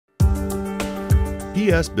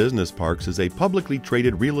PS Business Parks is a publicly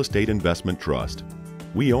traded real estate investment trust.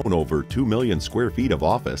 We own over 2 million square feet of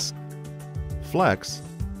office, flex,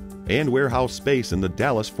 and warehouse space in the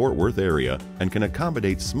Dallas-Fort Worth area and can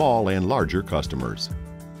accommodate small and larger customers.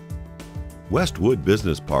 Westwood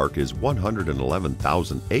Business Park is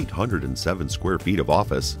 111,807 square feet of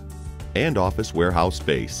office and office warehouse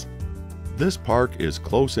space. This park is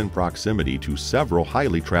close in proximity to several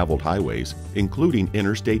highly traveled highways, including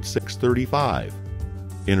Interstate 635,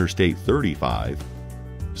 Interstate 35,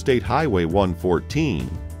 State Highway 114,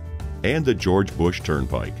 and the George Bush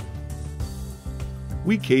Turnpike.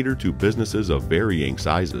 We cater to businesses of varying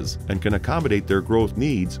sizes and can accommodate their growth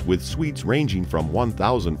needs with suites ranging from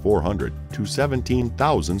 1,400 to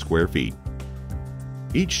 17,000 square feet.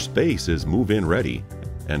 Each space is move-in ready,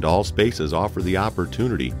 and all spaces offer the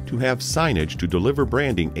opportunity to have signage to deliver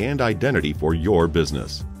branding and identity for your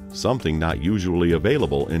business, something not usually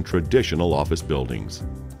available in traditional office buildings.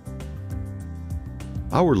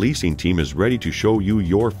 Our leasing team is ready to show you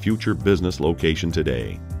your future business location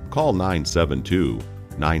today. Call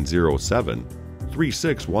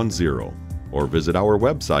 972-907-3610 or visit our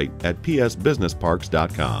website at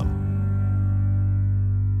psbusinessparks.com.